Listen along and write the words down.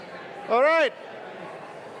All right.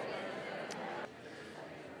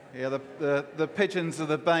 Yeah, the pigeons are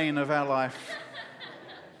the bane of our life.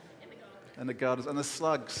 And the gardens and the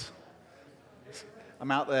slugs.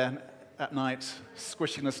 I'm out there at night,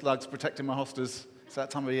 squishing the slugs, protecting my hostas. It's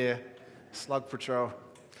that time of year, slug patrol.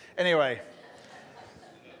 Anyway,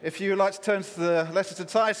 if you would like to turn to the letter to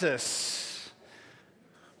Titus,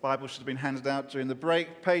 Bible should have been handed out during the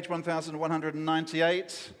break, page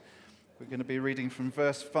 1198. We're going to be reading from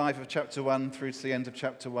verse 5 of chapter 1 through to the end of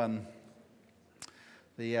chapter 1.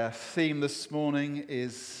 The theme this morning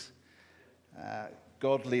is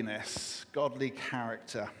godliness, godly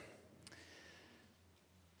character.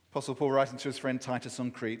 Apostle Paul writing to his friend Titus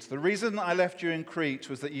on Crete. The reason I left you in Crete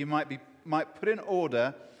was that you might put in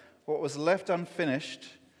order what was left unfinished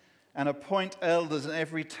and appoint elders in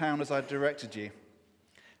every town as I directed you.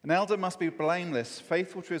 An elder must be blameless,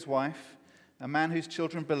 faithful to his wife, a man whose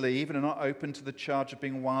children believe and are not open to the charge of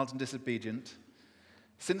being wild and disobedient.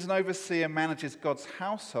 Since an overseer manages God's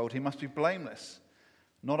household, he must be blameless,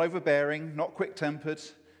 not overbearing, not quick-tempered,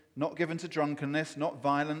 not given to drunkenness, not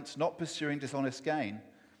violent, not pursuing dishonest gain.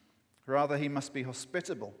 Rather, he must be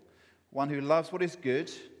hospitable, one who loves what is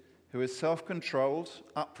good, who is self-controlled,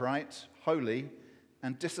 upright, holy,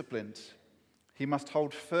 and disciplined. He must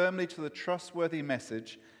hold firmly to the trustworthy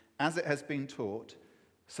message as it has been taught,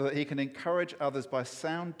 so that he can encourage others by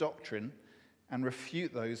sound doctrine and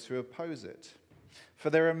refute those who oppose it. For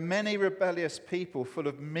there are many rebellious people full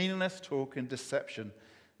of meaningless talk and deception,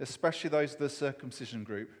 especially those of the circumcision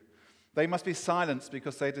group. They must be silenced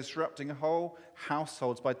because they're disrupting whole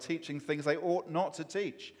households by teaching things they ought not to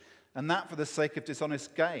teach, and that for the sake of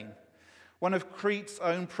dishonest gain. One of Crete's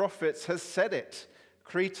own prophets has said it.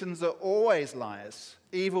 Cretans are always liars,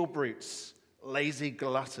 evil brutes, lazy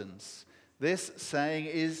gluttons. This saying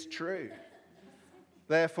is true.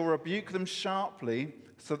 Therefore, rebuke them sharply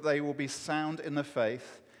so that they will be sound in the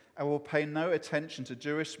faith and will pay no attention to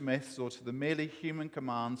Jewish myths or to the merely human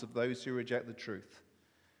commands of those who reject the truth.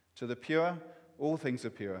 To the pure, all things are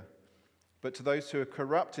pure. But to those who are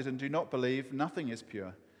corrupted and do not believe, nothing is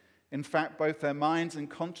pure. In fact, both their minds and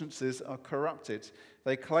consciences are corrupted.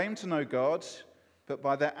 They claim to know God, but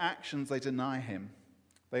by their actions they deny him.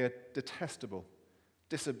 They are detestable,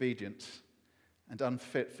 disobedient, and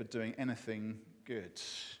unfit for doing anything good.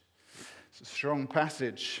 It's a strong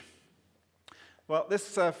passage. Well,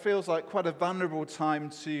 this feels like quite a vulnerable time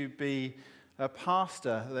to be a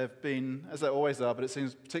pastor. There have been, as there always are, but it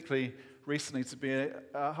seems particularly recently to be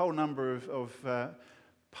a whole number of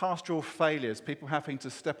pastoral failures, people having to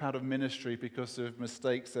step out of ministry because of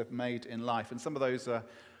mistakes they've made in life. And some of those are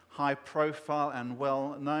high profile and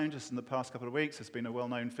well known. Just in the past couple of weeks, there's been a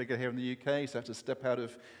well-known figure here in the UK who's had to step out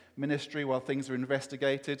of ministry while things are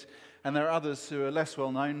investigated. And there are others who are less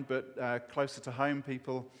well known but closer to home,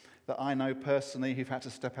 people that I know personally who've had to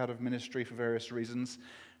step out of ministry for various reasons.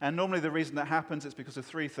 And normally the reason that happens is because of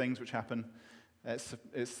three things which happen. It's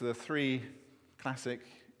the three classic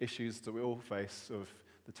issues that we all face of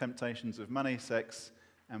the temptations of money, sex,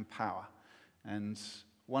 and power. And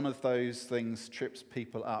one of those things trips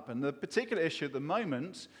people up. And the particular issue at the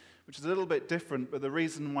moment, which is a little bit different, but the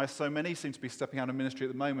reason why so many seem to be stepping out of ministry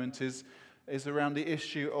at the moment is around the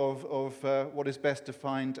issue of what is best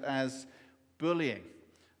defined as bullying,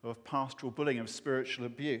 of pastoral bullying, of spiritual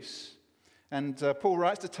abuse. And Paul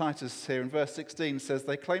writes to Titus here in verse 16, says,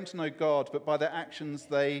 they claim to know God, but by their actions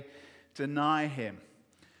they deny him.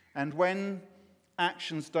 And when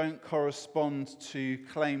actions don't correspond to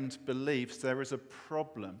claimed beliefs, there is a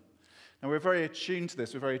problem. Now, we're very attuned to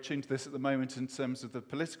this. We're very attuned to this at the moment in terms of the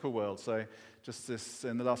political world. So just this,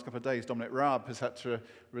 in the last couple of days, Dominic Raab has had to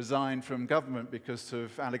resign from government because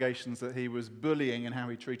of allegations that he was bullying in how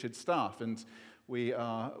he treated staff. And we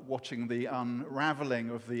are watching the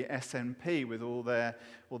unraveling of the SNP with all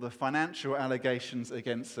the financial allegations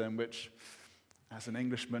against them, which, as an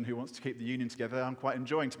Englishman who wants to keep the union together, I'm quite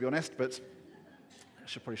enjoying, to be honest, but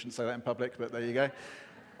I probably shouldn't say that in public, but there you go.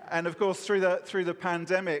 And of course, through the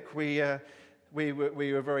pandemic, we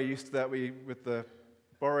were very used to that. With the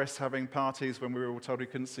Boris having parties when we were all told we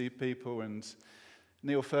couldn't see people, and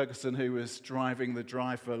Neil Ferguson, who was driving the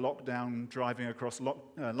drive for lockdown, driving across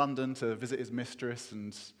London to visit his mistress,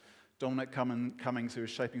 and Dominic Cummings, who was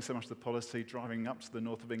shaping so much of the policy, driving up to the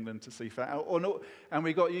north of England to see and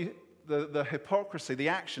we got the hypocrisy, the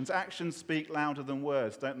actions. Actions speak louder than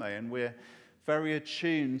words, don't they? And we're very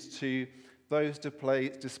attuned to those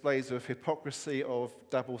displays of hypocrisy, of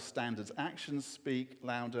double standards. Actions speak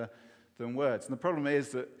louder than words. And the problem is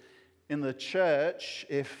that in the church,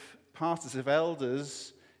 if pastors, if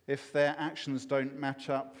elders, if their actions don't match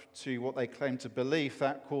up to what they claim to believe,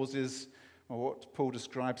 that causes or what Paul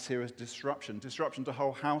describes here as disruption. Disruption to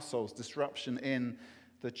whole households, disruption in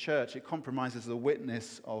the church. It compromises the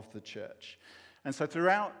witness of the church. And so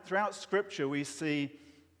throughout Scripture, we see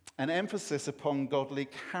an emphasis upon godly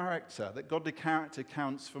character, that godly character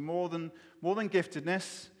counts for more than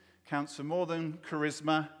giftedness, counts for more than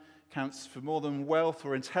charisma, counts for more than wealth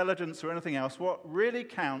or intelligence or anything else. What really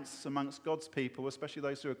counts amongst God's people, especially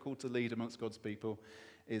those who are called to lead amongst God's people,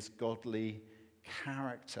 is godly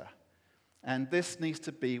character. And this needs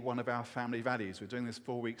to be one of our family values. We're doing this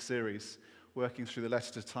 4-week series working through the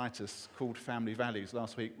letter to Titus called Family Values.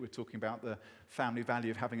 Last week we were talking about the family value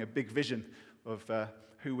of having a big vision of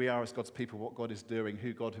who we are as God's people, what God is doing,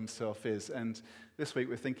 who God himself is. And this week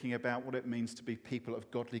we're thinking about what it means to be people of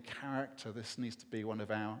godly character. This needs to be one of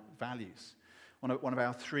our values. One of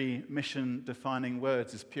our 3 mission-defining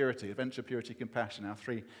words is purity, adventure, purity, compassion. Our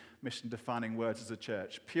 3 mission-defining words as a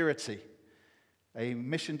church. Purity, a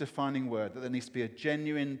mission-defining word, that there needs to be a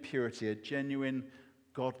genuine purity, a genuine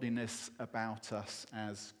godliness about us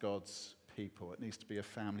as God's people. It needs to be a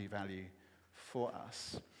family value for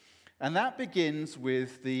us. And that begins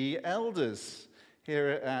with the elders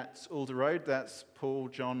here at Alder Road. That's Paul,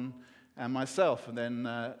 John, and myself. And then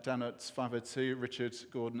down at 502, Richard,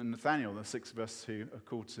 Gordon, and Nathaniel, the 6 of us who are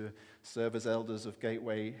called to serve as elders of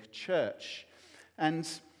Gateway Church. And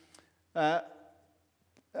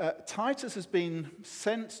Titus has been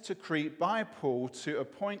sent to Crete by Paul to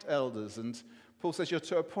appoint elders. And Paul says you're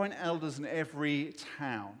to appoint elders in every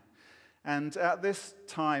town. And at this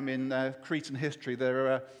time in Cretan history, there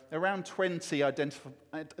are around 20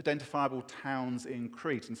 identifiable towns in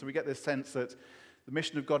Crete. And so we get this sense that the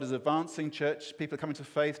mission of God is advancing. Church, people are coming to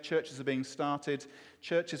faith. Churches are being started.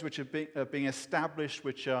 Churches which are being established,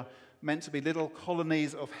 which are meant to be little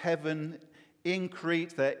colonies of heaven in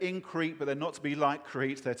Crete. They're in Crete, but they're not to be like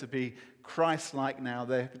Crete. They're to be Christ-like now.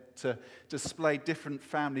 They're to display different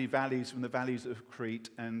family values from the values of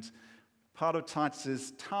Crete. And part of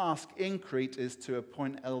Titus's task in Crete is to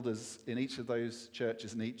appoint elders in each of those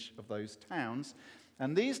churches, in each of those towns.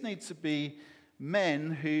 And these need to be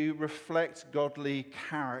men who reflect godly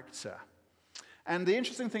character. And the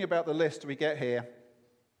interesting thing about the list we get here,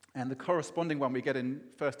 and the corresponding one we get in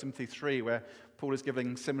 1 Timothy 3, where Paul is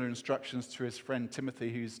giving similar instructions to his friend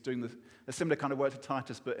Timothy, who's doing a similar kind of work to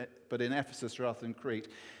Titus, but in Ephesus rather than Crete,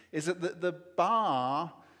 is that the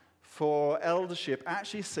bar for eldership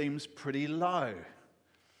actually seems pretty low.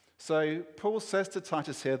 So Paul says to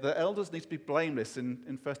Titus here that elders need to be blameless.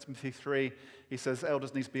 In 1 Timothy 3, he says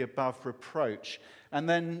elders need to be above reproach, and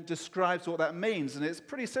then describes what that means. And it's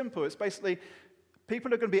pretty simple. It's basically people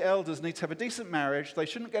who are going to be elders need to have a decent marriage, they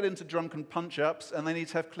shouldn't get into drunken punch-ups, and they need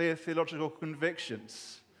to have clear theological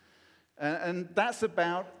convictions. And that's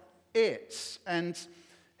about it. And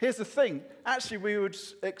here's the thing. Actually, we would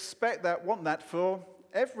want that for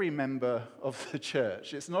every member of the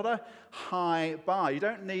church. It's not a high bar.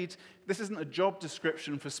 This isn't a job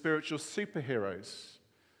description for spiritual superheroes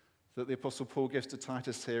that the Apostle Paul gives to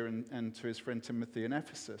Titus here and to his friend Timothy in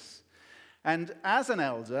Ephesus. And as an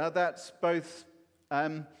elder, that's both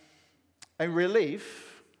a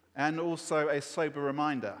relief and also a sober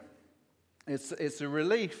reminder. It's a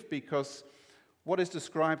relief because what is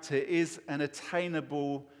described here is an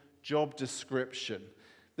attainable job description.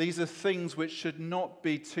 These are things which should not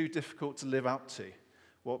be too difficult to live up to.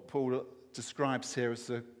 What Paul describes here as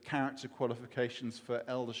the character qualifications for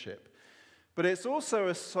eldership. But it's also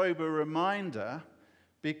a sober reminder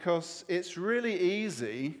because it's really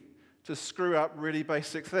easy to screw up really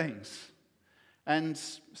basic things. And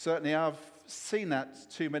certainly I've seen that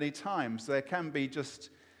too many times. There can be just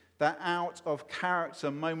that out of character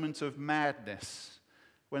moment of madness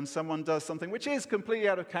when someone does something which is completely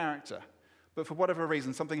out of character. But for whatever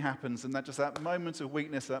reason, something happens, and that moment of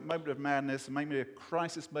weakness, that moment of madness, maybe a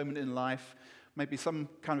crisis moment in life, maybe some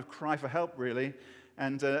kind of cry for help, really,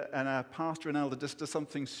 and a pastor and elder just does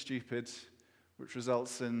something stupid, which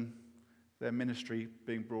results in their ministry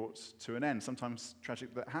being brought to an end. Sometimes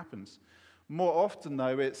tragic that happens. More often,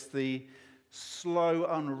 though, it's the slow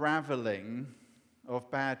unraveling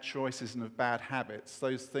of bad choices and of bad habits,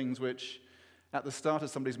 those things which at the start of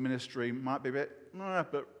somebody's ministry might be a bit,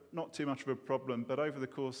 but not too much of a problem, but over the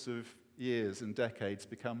course of years and decades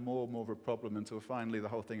become more and more of a problem until finally the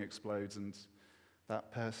whole thing explodes and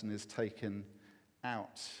that person is taken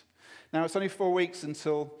out. Now, it's only 4 weeks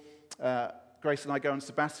until Grace and I go on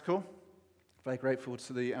sabbatical. Very grateful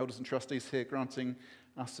to the elders and trustees here granting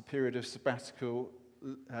us a period of sabbatical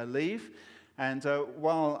leave. And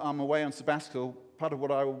while I'm away on sabbatical, part of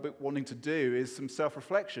what I will be wanting to do is some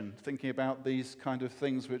self-reflection, thinking about these kind of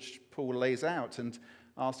things which Paul lays out and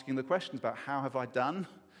asking the questions about how have I done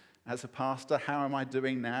as a pastor? How am I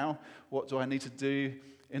doing now? What do I need to do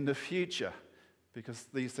in the future? Because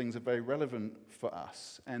these things are very relevant for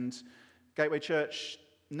us. And Gateway Church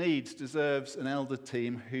deserves an elder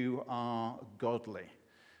team who are godly.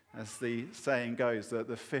 As the saying goes, that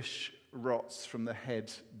the fish rots from the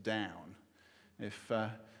head down. If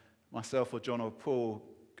myself or John or Paul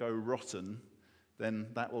go rotten, then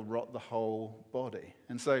that will rot the whole body.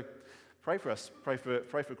 And so pray for us. Pray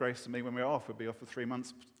for Grace and me when we're off. We'll be off for 3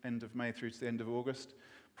 months, end of May through to the end of August.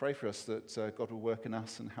 Pray for us that God will work in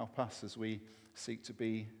us and help us as we seek to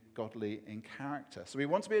be godly in character. So we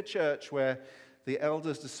want to be a church where the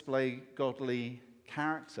elders display godly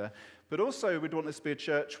character, but also we'd want this to be a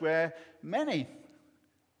church where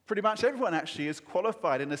pretty much everyone actually is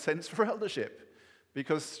qualified in a sense for eldership,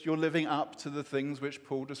 because you're living up to the things which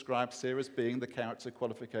Paul describes here as being the character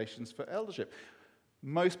qualifications for eldership.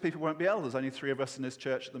 Most people won't be elders. Only 3 of us in this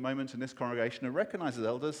church at the moment in this congregation are recognized as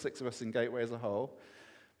elders, 6 of us in Gateway as a whole.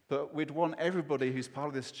 But we'd want everybody who's part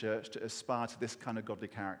of this church to aspire to this kind of godly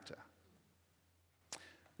character.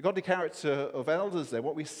 The godly character of elders there,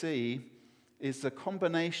 what we see is a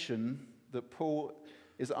combination that Paul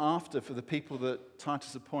is after for the people that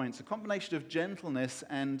Titus appoints, a combination of gentleness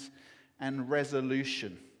and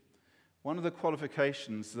resolution. One of the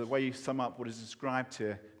qualifications, the way you sum up what is described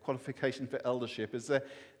here, qualification for eldership, is that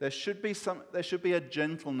there should be a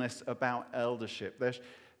gentleness about eldership.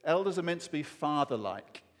 Elders are meant to be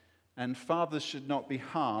father-like. And fathers should not be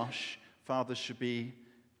harsh, fathers should be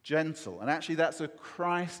gentle. And actually that's a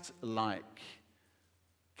Christ-like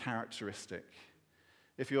characteristic.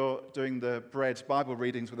 If you're doing the Bread Bible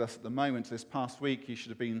readings with us at the moment, this past week you should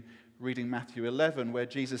have been reading Matthew 11, where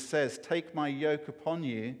Jesus says, "Take my yoke upon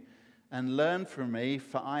you and learn from me,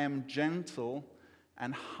 for I am gentle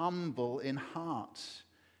and humble in heart,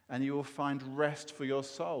 and you will find rest for your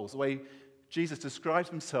souls." The way Jesus describes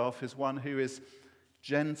himself is one who is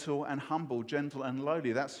gentle and humble, gentle and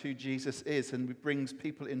lowly. That's who Jesus is, and brings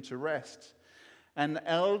people into rest. And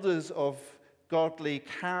elders of godly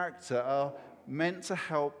character are meant to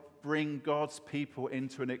help bring God's people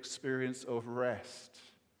into an experience of rest.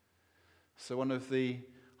 So one of the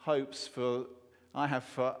hopes I have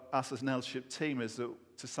for us as an eldership team is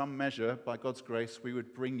that to some measure, by God's grace, we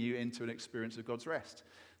would bring you into an experience of God's rest.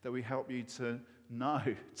 That we help you to know,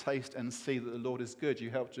 taste, and see that the Lord is good.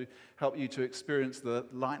 Help you to experience the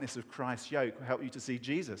lightness of Christ's yoke. Help you to see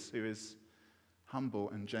Jesus, who is humble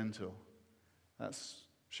and gentle. That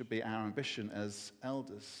should be our ambition as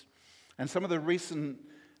elders. And some of the recent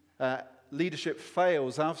leadership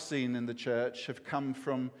fails I've seen in the church have come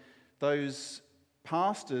from those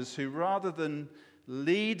pastors who, rather than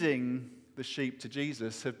leading the sheep to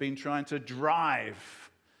Jesus, have been trying to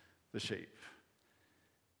drive the sheep.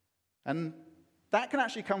 And that can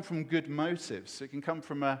actually come from good motives. It can come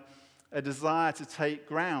from a desire to take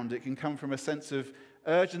ground. It can come from a sense of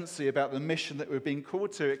urgency about the mission that we're being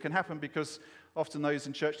called to. It can happen because often those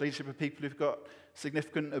in church leadership are people who've got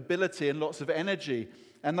significant ability and lots of energy.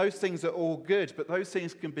 And those things are all good, but those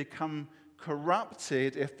things can become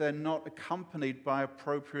corrupted if they're not accompanied by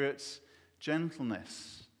appropriate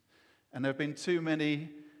gentleness. And there have been too many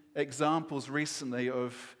examples recently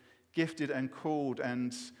of gifted and called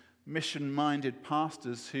and mission-minded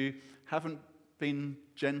pastors who haven't been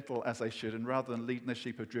gentle as they should, and rather than leading the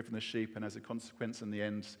sheep, have driven the sheep, and as a consequence, in the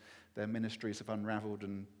end, their ministries have unraveled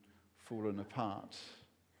and fallen apart.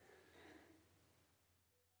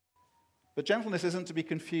 But gentleness isn't to be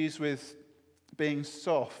confused with being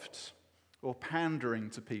soft or pandering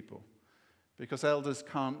to people, because elders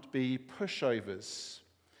can't be pushovers.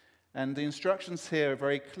 And the instructions here are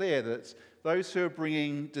very clear that those who are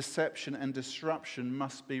bringing deception and disruption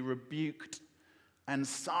must be rebuked and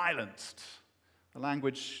silenced. The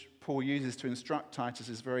language Paul uses to instruct Titus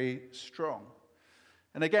is very strong.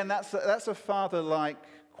 And again, that's a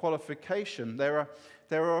father-like qualification. There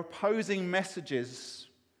are opposing messages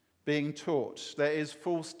being taught. There is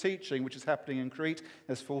false teaching which is happening in Crete.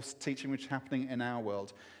 There's false teaching which is happening in our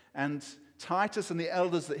world. And Titus and the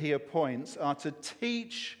elders that he appoints are to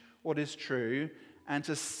teach what is true and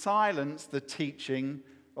to silence the teaching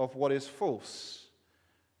of what is false.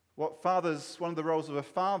 One of the roles of a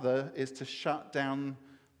father is to shut down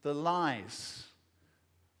the lies.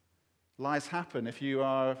 Lies happen. If you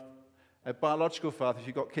are a biological father, if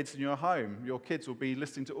you've got kids in your home, your kids will be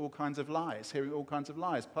listening to all kinds of lies, hearing all kinds of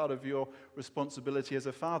lies. Part of your responsibility as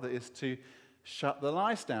a father is to shut the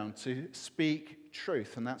lies down, to speak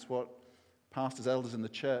truth, and that's what pastors, elders in the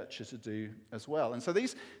church are to do as well. And so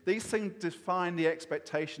these things define the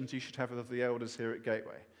expectations you should have of the elders here at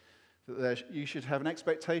Gateway. That you should have an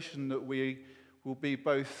expectation that we will be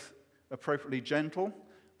both appropriately gentle,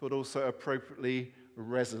 but also appropriately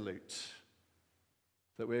resolute.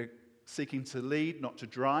 That we're seeking to lead, not to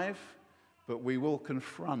drive, but we will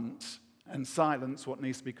confront and silence what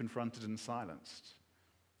needs to be confronted and silenced.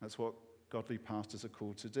 That's what godly pastors are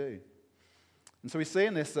called to do. And so we see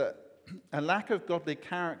in this that a lack of godly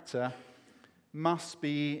character must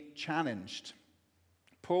be challenged.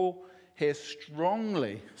 Paul here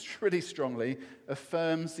really strongly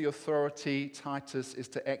affirms the authority Titus is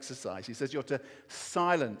to exercise. He says you're to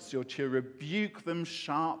silence, you're to rebuke them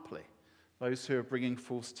sharply, those who are bringing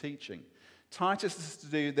false teaching. Titus is to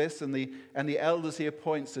do this, and the elders he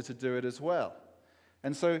appoints are to do it as well.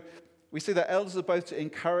 And so we see that elders are both to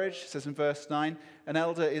encourage, it says in verse 9, an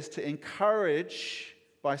elder is to encourage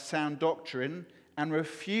by sound doctrine and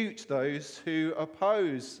refute those who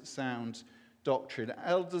oppose sound doctrine.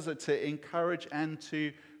 Elders are to encourage and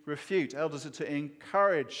to refute. Elders are to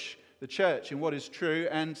encourage the church in what is true,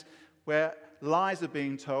 and where lies are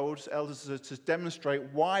being told, elders are to demonstrate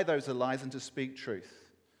why those are lies and to speak truth.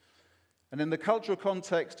 And in the cultural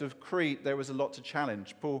context of Crete, there was a lot to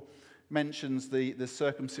challenge. Paul mentions the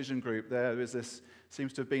circumcision group.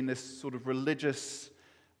 Seems to have been this sort of religious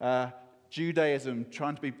Judaism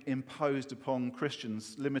trying to be imposed upon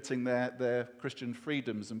Christians, limiting their Christian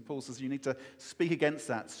freedoms. And Paul says you need to speak against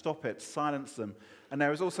that, stop it, silence them. And there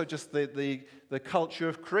was also just the culture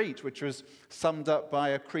of Crete, which was summed up by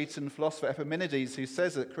a Cretan philosopher, Epimenides, who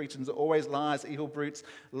says that Cretans are always liars, evil brutes,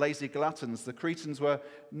 lazy gluttons. The Cretans were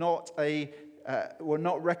not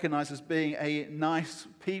recognized as being a nice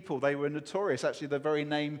people. They were notorious. Actually, the very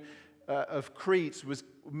name of Crete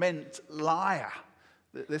meant liar.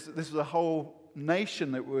 This was a whole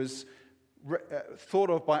nation that was thought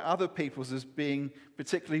of by other peoples as being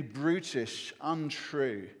particularly brutish,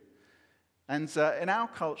 untrue. And in our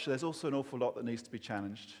culture, there's also an awful lot that needs to be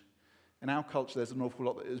challenged. In our culture, there's an awful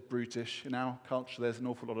lot that is brutish. In our culture, there's an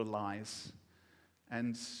awful lot of lies.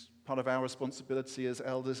 And part of our responsibility as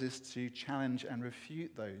elders is to challenge and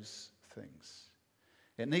refute those things.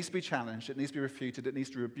 It needs to be challenged, it needs to be refuted, it needs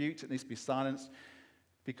to be rebuked, it needs to be silenced,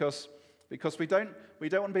 because we don't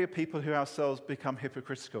want to be a people who ourselves become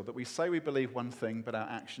hypocritical, that we say we believe one thing, but our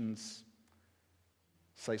actions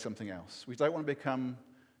say something else. We don't want to become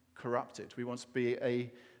corrupted. We want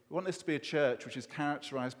this to be a church which is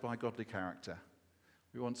characterized by godly character.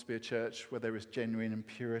 We want to be a church where there is genuine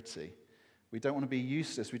purity. We don't want to be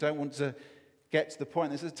useless. We don't want to get to the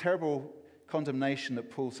point. This is a terrible condemnation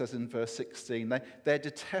that Paul says in verse 16. They're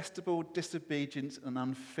detestable, disobedient, and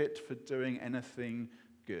unfit for doing anything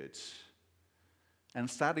good. And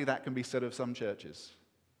sadly, that can be said of some churches.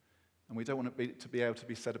 And we don't want it to be able to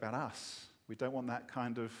be said about us. We don't want that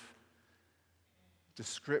kind of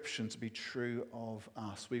description to be true of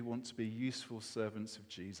us. We want to be useful servants of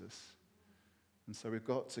Jesus. And so we've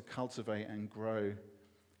got to cultivate and grow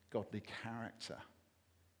godly character.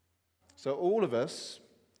 So all of us,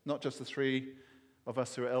 not just the three of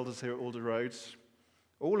us who are elders here at Alder Road,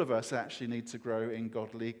 all of us actually need to grow in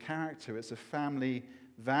godly character. It's a family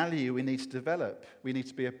value we need to develop. We need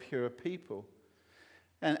to be a pure people.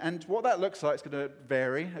 And what that looks like is going to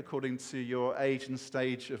vary according to your age and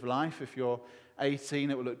stage of life. If you're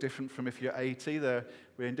 18, it will look different from if you're 80.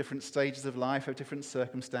 We're in different stages of life, have different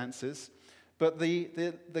circumstances. But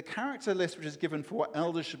the character list which is given for what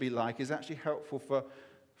elders should be like is actually helpful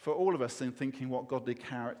for all of us in thinking what godly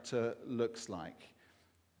character looks like.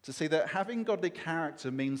 To see that having godly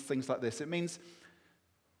character means things like this. It means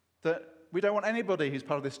that we don't want anybody who's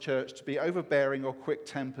part of this church to be overbearing or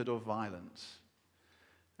quick-tempered or violent.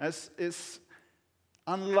 As it's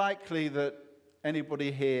unlikely that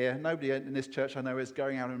anybody here, nobody in this church I know, is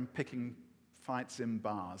going out and picking fights in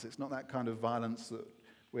bars. It's not that kind of violence that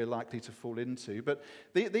we're likely to fall into. But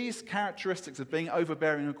these characteristics of being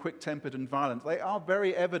overbearing and quick-tempered and violent, they are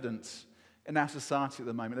very evident in our society at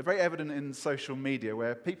the moment. They're very evident in social media,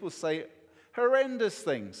 where people say horrendous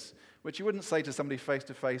things, which you wouldn't say to somebody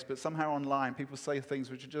face-to-face, but somehow online people say things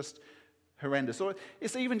which are just horrendous. Or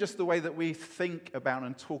it's even just the way that we think about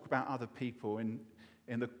and talk about other people in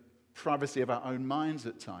the privacy of our own minds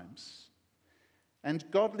at times. And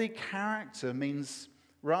godly character means,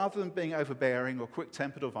 rather than being overbearing or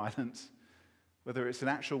quick-tempered or violent, whether it's in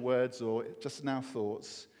actual words or just in our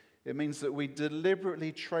thoughts, it means that we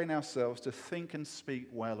deliberately train ourselves to think and speak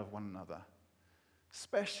well of one another,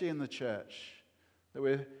 especially in the church,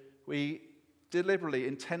 that we deliberately,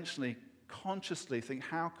 intentionally, consciously think,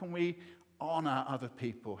 how can we honor other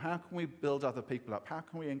people? How can we build other people up? How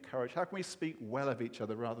can we encourage? How can we speak well of each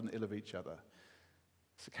other rather than ill of each other?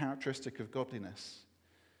 It's a characteristic of godliness.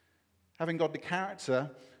 Having godly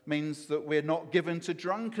character means that we're not given to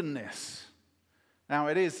drunkenness. Now,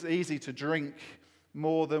 it is easy to drink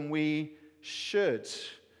more than we should.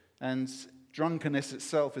 And drunkenness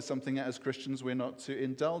itself is something that as Christians we're not to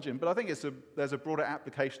indulge in. But I think there's a broader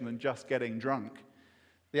application than just getting drunk.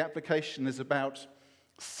 The application is about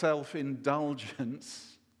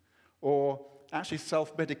self-indulgence or actually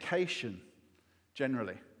self-medication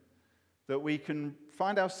generally. That we can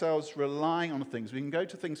find ourselves relying on things. We can go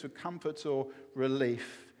to things for comfort or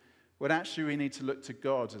relief when actually we need to look to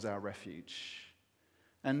God as our refuge.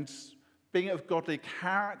 And being of godly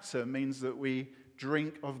character means that we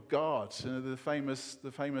drink of God. The famous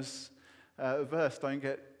verse, don't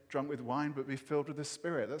get drunk with wine, but be filled with the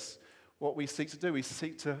Spirit. That's what we seek to do. We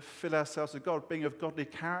seek to fill ourselves with God. Being of godly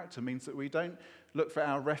character means that we don't look for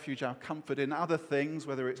our refuge, our comfort in other things,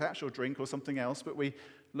 whether it's actual drink or something else, but we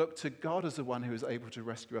look to God as the one who is able to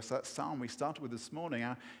rescue us. That psalm we started with this morning,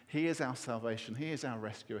 He is our salvation. He is our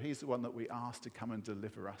rescuer. He's the one that we ask to come and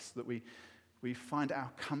deliver us, that we find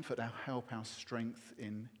our comfort, our help, our strength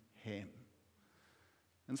in Him.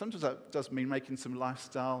 And sometimes that does mean making some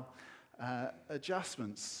lifestyle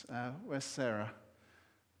adjustments. Where's Sarah?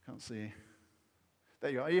 Can't see you.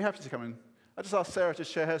 There you are. Are you happy to come in? I just asked Sarah to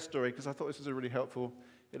share her story because I thought this was a really helpful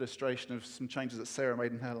illustration of some changes that Sarah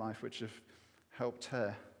made in her life which have helped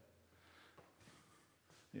her.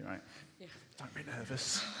 You right? Yeah. Don't be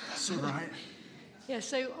nervous. It's all right. Yeah,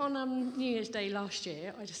 so on New Year's Day last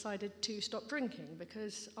year, I decided to stop drinking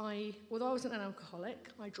because although I wasn't an alcoholic,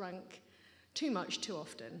 I drank too much too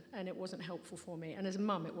often, and it wasn't helpful for me. And as a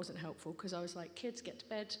mum, it wasn't helpful because I was like, kids, get to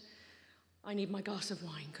bed. I need my glass of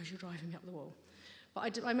wine because you're driving me up the wall.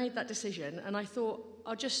 But I made that decision, and I thought,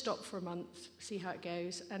 I'll just stop for a month, see how it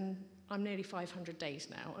goes, and I'm nearly 500 days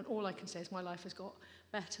now, and all I can say is my life has got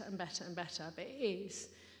better and better and better, but it is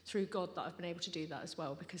through God that I've been able to do that as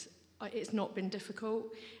well, because it's not been difficult,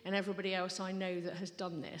 and everybody else I know that has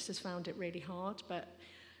done this has found it really hard, but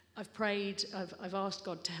I've prayed, I've asked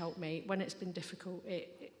God to help me. When it's been difficult,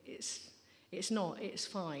 it's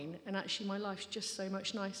fine. And actually my life's just so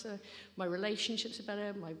much nicer. My relationships are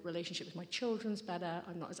better, my relationship with my children's better,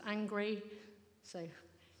 I'm not as angry. So,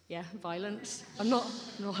 yeah, violence. I'm not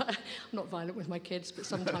violent with my kids, but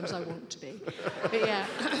sometimes I want to be. But yeah,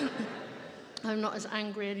 I'm not as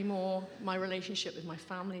angry anymore. My relationship with my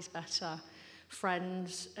family's better,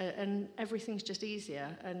 friends, and everything's just easier,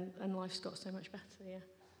 and life's got so much better, yeah.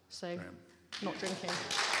 So, not drinking.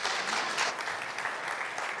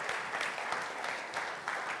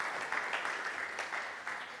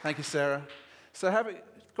 Thank you, Sarah. So having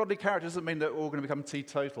godly character doesn't mean that we're all going to become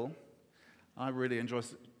teetotal. I really enjoy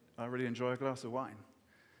a glass of wine.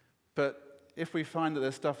 But if we find that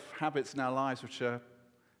there's habits in our lives which are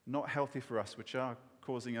not healthy for us, which are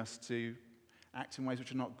causing us to act in ways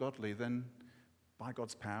which are not godly, then by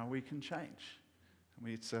God's power we can change. And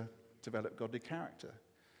we need to develop godly character.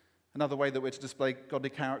 Another way that we're to display godly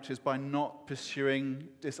character is by not pursuing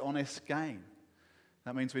dishonest gain.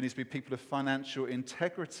 That means we need to be people of financial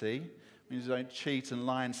integrity. It means we don't cheat and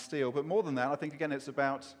lie and steal. But more than that, I think, again, it's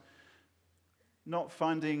about not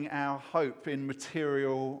finding our hope in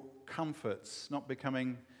material comforts, not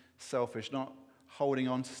becoming selfish, not holding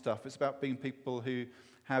on to stuff. It's about being people who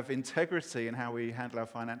have integrity in how we handle our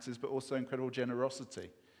finances, but also incredible generosity.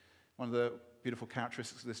 One of the beautiful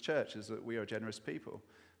characteristics of this church is that we are generous people.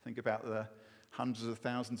 Think about the hundreds of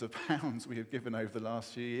thousands of pounds we have given over the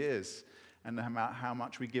last few years, and how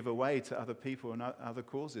much we give away to other people and other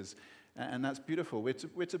causes. And that's beautiful. We're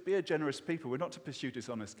to be a generous people. We're not to pursue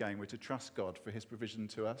dishonest gain. We're to trust God for His provision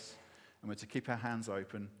to us. And we're to keep our hands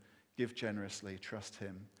open, give generously, trust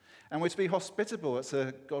Him. And we're to be hospitable. It's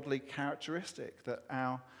a godly characteristic that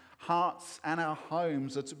our hearts and our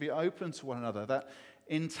homes are to be open to one another. That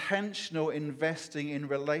intentional investing in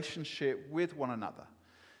relationship with one another.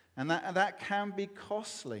 And that can be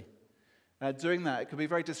costly. Doing that, it can be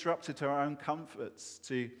very disruptive to our own comforts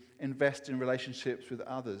to invest in relationships with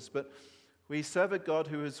others. But we serve a God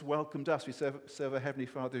who has welcomed us. We serve a Heavenly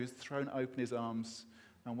Father who's thrown open His arms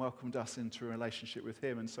and welcomed us into a relationship with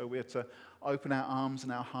Him. And so we're to open our arms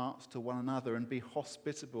and our hearts to one another and be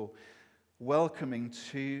hospitable, welcoming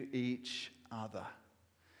to each other.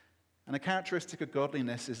 And a characteristic of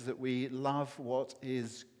godliness is that we love what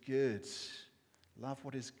is good. Love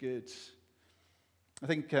what is good. I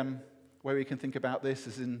think where we can think about this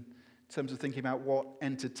is in terms of thinking about what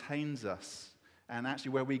entertains us and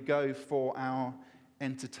actually where we go for our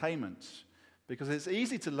entertainment. Because it's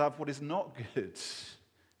easy to love what is not good.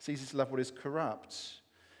 It's easy to love what is corrupt.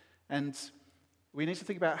 And we need to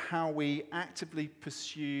think about how we actively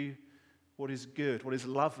pursue what is good, what is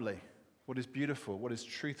lovely, what is beautiful, what is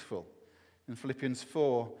truthful. In Philippians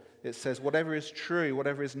 4, it says, whatever is true,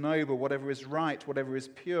 whatever is noble, whatever is right, whatever is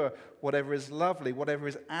pure, whatever is lovely, whatever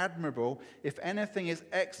is admirable, if anything is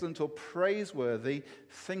excellent or praiseworthy,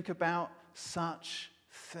 think about such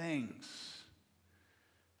things.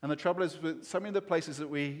 And the trouble is, with so many of the places that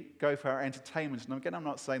we go for our entertainment, and again, I'm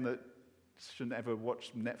not saying that you shouldn't ever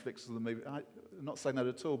watch Netflix or the movie. I'm not saying that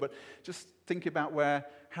at all, but just think about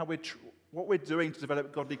what we're doing to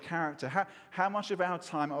develop godly character. How much of our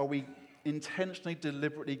time are we intentionally,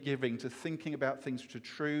 deliberately giving to thinking about things which are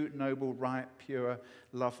true, noble, right, pure,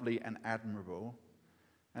 lovely, and admirable?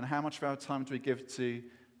 And how much of our time do we give to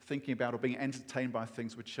thinking about or being entertained by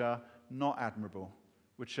things which are not admirable,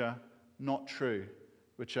 which are not true,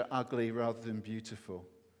 which are ugly rather than beautiful,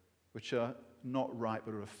 which are not right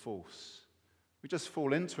but are false? We just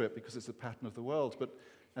fall into it because it's the pattern of the world. But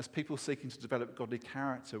as people seeking to develop godly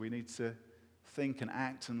character, we need to think and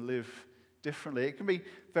act and live differently. It can be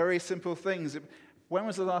very simple things. When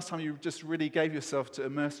was the last time you just really gave yourself to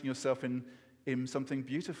immersing yourself in something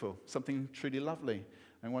beautiful, something truly lovely?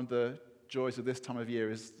 And one of the joys of this time of year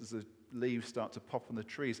is as the leaves start to pop on the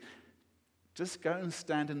trees. Just go and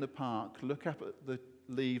stand in the park, look up at the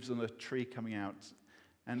leaves on a tree coming out,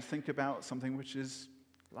 and think about something which is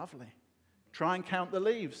lovely. Try and count the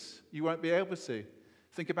leaves. You won't be able to.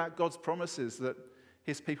 Think about God's promises that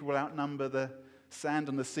his people will outnumber the sand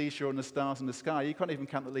on the seashore and the stars in the sky. You can't even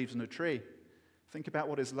count the leaves on a tree. Think about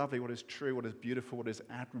what is lovely, what is true, what is beautiful, what is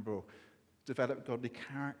admirable. Develop godly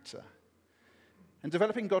character. And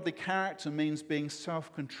developing godly character means being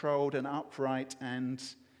self-controlled and upright and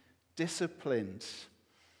disciplined.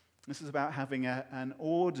 This is about having an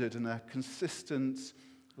ordered and a consistent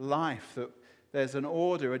life, that there's an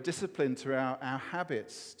order, a discipline to our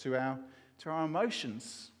habits, to our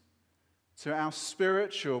emotions, to our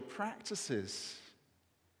spiritual practices.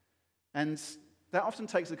 And that often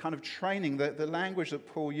takes a kind of training. The language that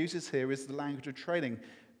Paul uses here is the language of training.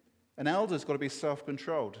 An elder's got to be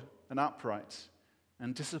self-controlled and upright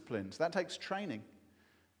and disciplined. That takes training.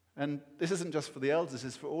 And this isn't just for the elders, this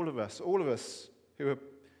is for all of us. All of us who are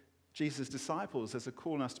Jesus' disciples, there's a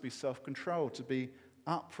call on us to be self-controlled, to be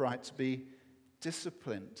upright, to be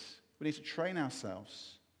disciplined. We need to train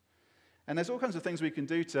ourselves. And there's all kinds of things we can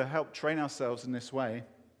do to help train ourselves in this way.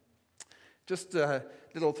 Just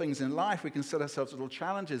little things in life. We can set ourselves little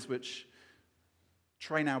challenges which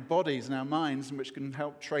train our bodies and our minds, and which can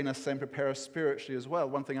help train us and prepare us spiritually as well.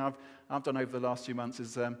 One thing I've done over the last few months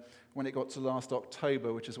is when it got to last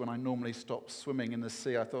October, which is when I normally stop swimming in the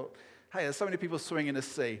sea, I thought, hey, there's so many people swimming in the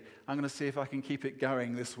sea. I'm going to see if I can keep it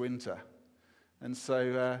going this winter. And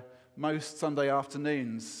so most Sunday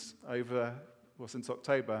afternoons since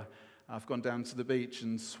October, I've gone down to the beach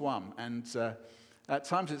and swum. And at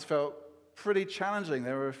times it's felt pretty challenging.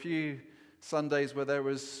 There were a few Sundays where there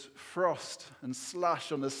was frost and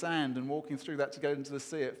slush on the sand, and walking through that to get into the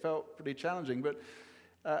sea, it felt pretty challenging. But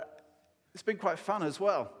it's been quite fun as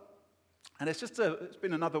well. And it's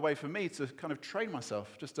been another way for me to kind of train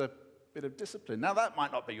myself, just a bit of discipline. Now, that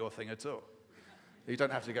might not be your thing at all. You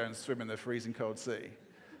don't have to go and swim in the freezing cold sea.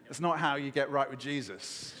 It's not how you get right with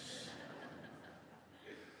Jesus.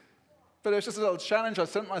 But it was just a little challenge. I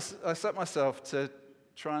set myself to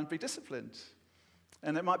try and be disciplined.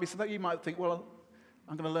 And it might be something you might think, well,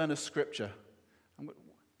 I'm going to learn a scripture.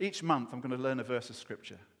 Each month I'm going to learn a verse of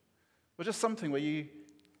scripture. Or just something where you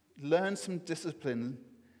learn some discipline,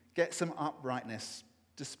 get some uprightness,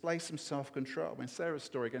 display some self-control. I mean, Sarah's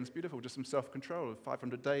story, again, is beautiful. Just some self-control of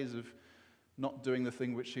 500 days of not doing the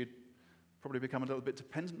thing which she'd probably become a little bit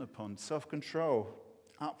dependent upon. Self-control,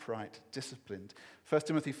 upright, disciplined. 1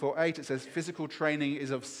 Timothy 4:8, it says, physical training is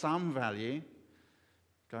of some value.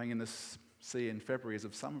 Going in the sea in February is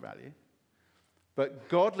of some value. But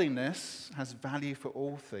godliness has value for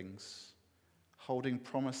all things, holding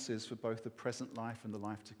promises for both the present life and the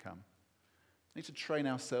life to come. We need to train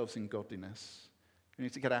ourselves in godliness. We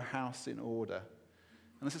need to get our house in order.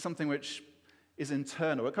 And this is something which is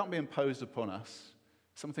internal. It can't be imposed upon us.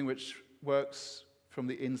 Something which works from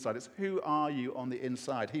the inside. It's who are you on the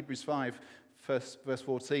inside? Hebrews 5, verse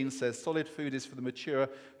 14 says, solid food is for the mature,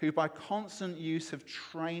 who by constant use have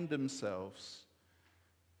trained themselves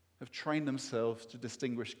to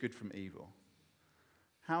distinguish good from evil.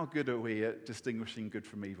 How good are we at distinguishing good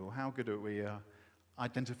from evil? How good are we at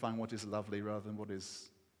identifying what is lovely rather than what is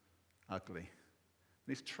ugly?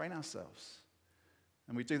 We need to train ourselves.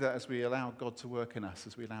 And we do that as we allow God to work in us,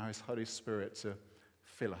 as we allow his Holy Spirit to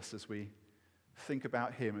fill us, as we think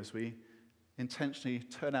about him, as we intentionally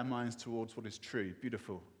turn our minds towards what is true,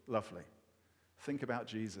 beautiful, lovely. Think about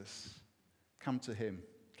Jesus. Come to him.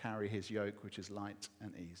 Carry his yoke, which is light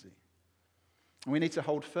and easy. And we need to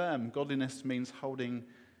hold firm. Godliness means holding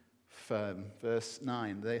firm. Verse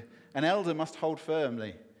 9, an elder must hold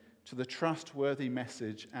firmly to the trustworthy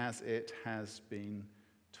message as it has been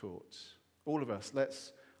taught. All of us,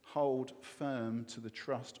 let's hold firm to the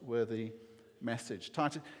trustworthy message.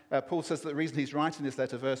 Paul says that the reason he's writing this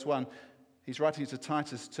letter, verse 1, he's writing it to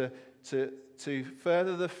Titus to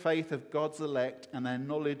further the faith of God's elect and their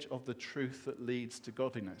knowledge of the truth that leads to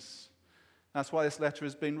godliness. That's why this letter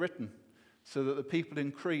has been written, so that the people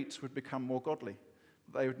in Crete would become more godly.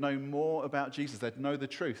 They would know more about Jesus. They'd know the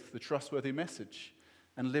truth, the trustworthy message,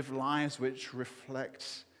 and live lives which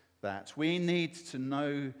reflect that. We need to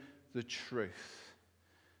know the truth.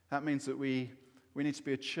 That means that we need to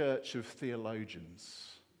be a church of theologians.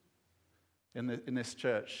 In this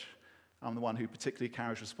church, I'm the one who particularly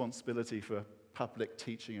carries responsibility for public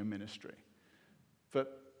teaching and ministry.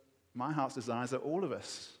 But my heart's desire is that all of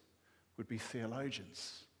us would be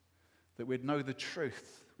theologians, that we'd know the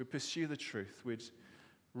truth, we'd pursue the truth, we'd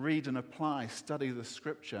read and apply, study the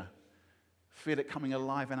scripture, feel it coming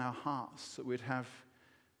alive in our hearts, that we'd have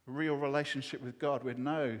a real relationship with God, we'd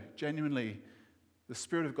know genuinely the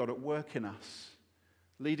Spirit of God at work in us,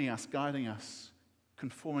 leading us, guiding us,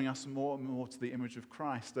 conforming us more and more to the image of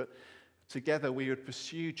Christ, that together we would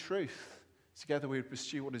pursue truth, together we would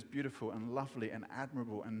pursue what is beautiful and lovely and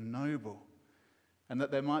admirable and noble, and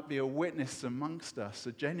that there might be a witness amongst us,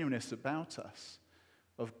 a genuineness about us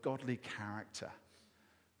of godly character,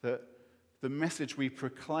 that the message we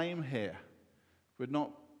proclaim here would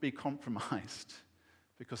not be compromised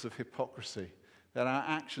because of hypocrisy, that our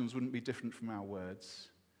actions wouldn't be different from our words.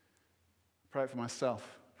 Pray it for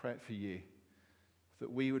myself, pray it for you,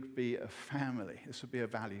 that we would be a family. This would be a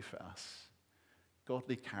value for us.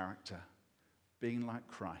 Godly character, being like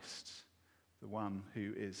Christ, the one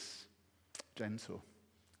who is gentle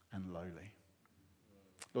and lowly.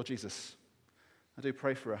 Lord Jesus, I do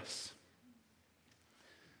pray for us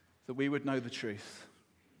that we would know the truth,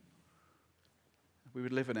 we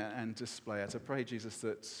would live in it and display it. I pray, Jesus,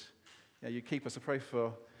 that you keep us. I pray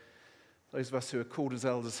for those of us who are called as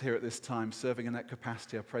elders here at this time, serving in that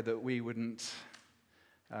capacity. I pray that we wouldn't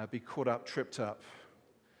be caught up, tripped up.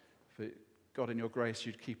 For God, in your grace,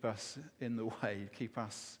 you'd keep us in the way, you'd keep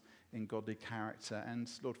us in godly character. And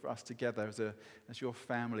Lord, for us together as your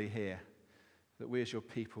family here, that we as your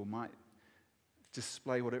people might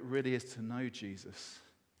display what it really is to know Jesus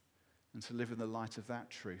and to live in the light of that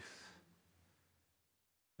truth.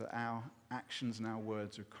 That our actions and our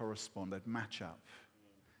words would correspond, they'd match up.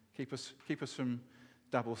 Keep us from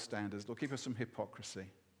double standards, Lord, keep us from hypocrisy.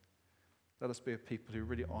 Let us be a people who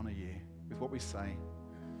really honor you with what we say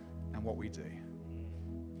and what we do.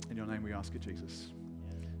 In your name we ask it, Jesus.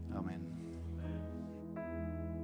 Amen.